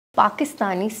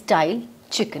Pakistani style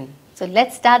chicken. So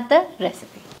let's start the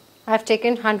recipe. I have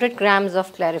taken 100 grams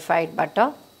of clarified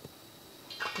butter.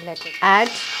 Let it add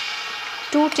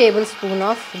 2 tablespoons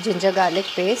of ginger garlic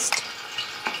paste.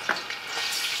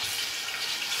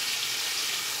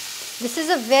 This is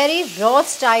a very raw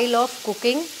style of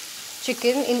cooking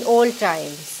chicken in old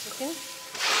times.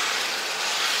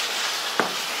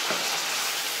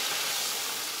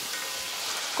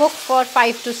 Cook for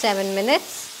 5 to 7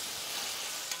 minutes.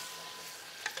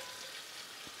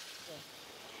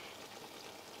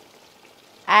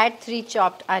 Add 3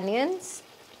 chopped onions.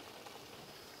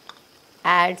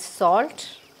 Add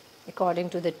salt according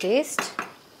to the taste.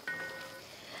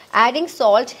 Adding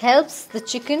salt helps the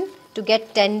chicken to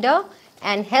get tender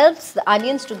and helps the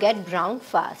onions to get brown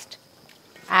fast.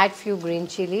 Add few green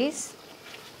chilies.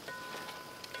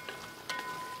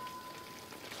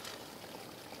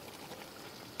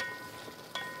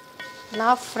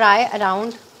 Now fry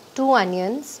around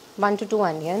 1 to 2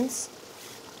 onions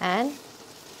and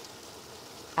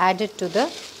add it to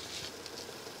the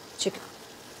chicken.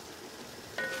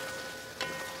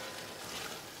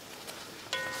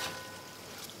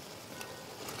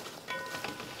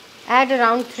 Add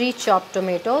around 3 chopped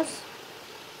tomatoes.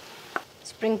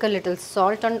 Sprinkle little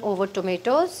salt on over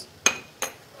tomatoes.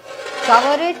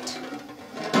 Cover it,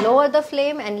 lower the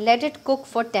flame and let it cook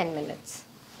for 10 minutes.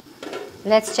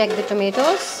 Let's check the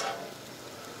tomatoes.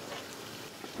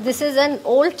 This is an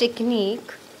old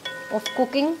technique of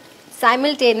cooking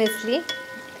simultaneously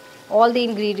all the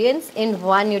ingredients in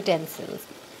one utensil.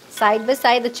 Side by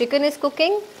side the chicken is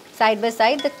cooking, side by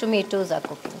side the tomatoes are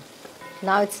cooking.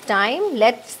 Now it's time,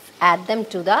 let's add them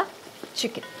to the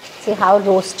chicken. See how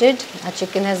roasted our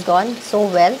chicken has gone so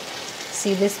well.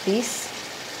 See this piece.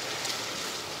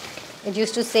 It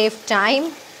used to save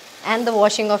time and the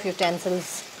washing of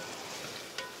utensils.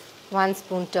 1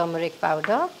 spoon turmeric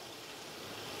powder,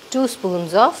 2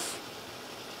 spoons of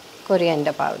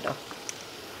coriander powder.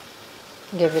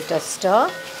 Give it a stir.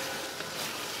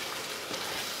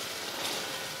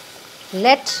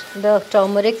 Let the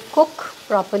turmeric cook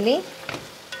properly.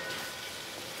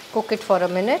 Cook it for a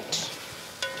minute.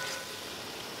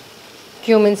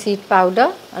 Cumin seed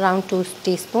powder around 2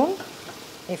 teaspoons.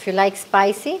 If you like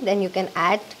spicy, then you can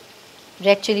add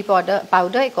red chili powder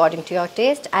according to your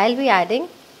taste. I'll be adding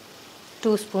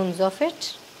 2 spoons of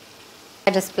it.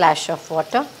 Add a splash of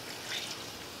water.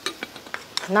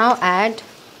 Now add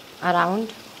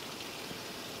around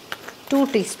 2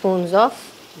 teaspoons of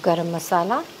garam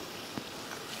masala.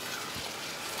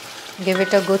 Give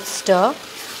it a good stir.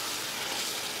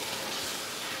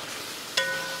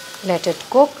 Let it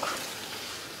cook.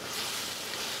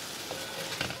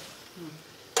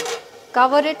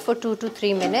 Cover it for 2 to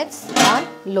 3 minutes on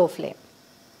low flame.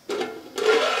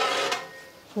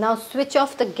 Now switch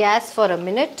off the gas for a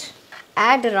minute.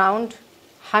 Add around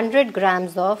 100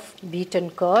 grams of beaten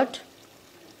curd.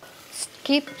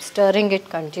 Keep stirring it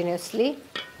continuously.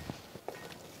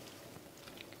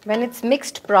 When it's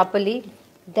mixed properly,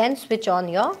 then switch on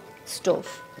your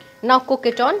stove. Now cook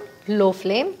it on low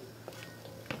flame.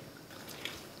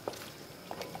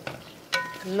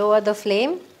 Lower the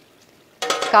flame.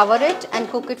 Cover it and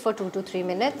cook it for 2 to 3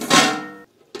 minutes.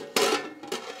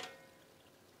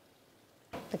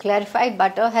 The clarified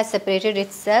butter has separated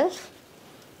itself.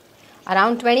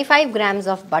 Around 25 grams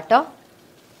of butter.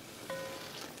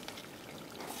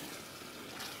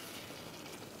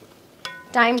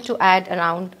 Time to add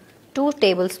around 2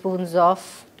 tablespoons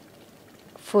of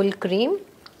full cream.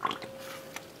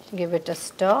 Give it a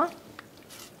stir.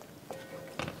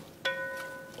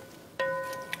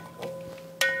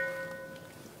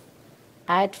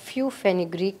 Add few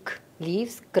fenugreek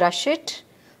leaves, crush it,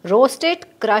 roast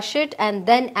it, crush it and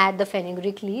then add the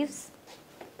fenugreek leaves.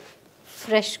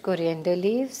 Fresh coriander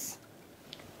leaves.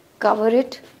 Cover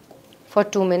it for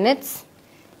 2 minutes.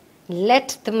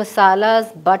 Let the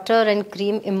masalas, butter and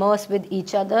cream immerse with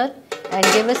each other and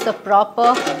give us a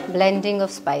proper blending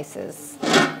of spices.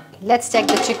 Let's check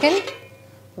the chicken.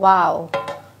 Wow,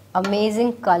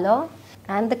 amazing color.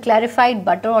 And the clarified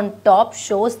butter on top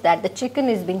shows that the chicken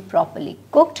is being properly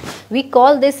cooked. We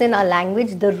call this in our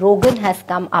language the rogan has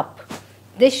come up.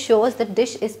 This shows the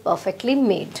dish is perfectly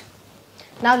made.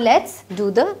 Now let's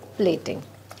do the plating.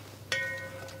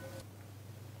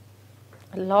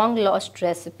 A long lost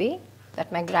recipe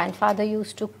that my grandfather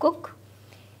used to cook.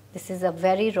 This is a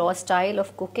very raw style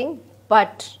of cooking,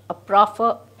 but a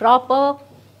proper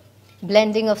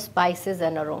blending of spices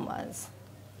and aromas.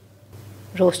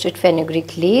 Roasted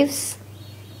fenugreek leaves,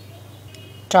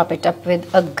 top it up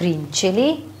with a green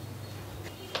chili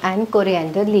and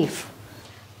coriander leaf.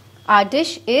 our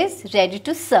dish is ready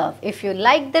to serve. If you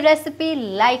like the recipe,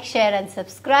 like, share and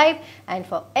subscribe. And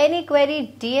for any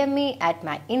query, DM me at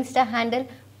my Insta handle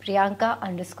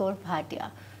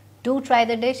Priyanka_Bhatia. Do try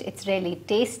the dish. It's really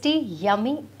tasty,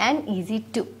 yummy and easy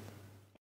too.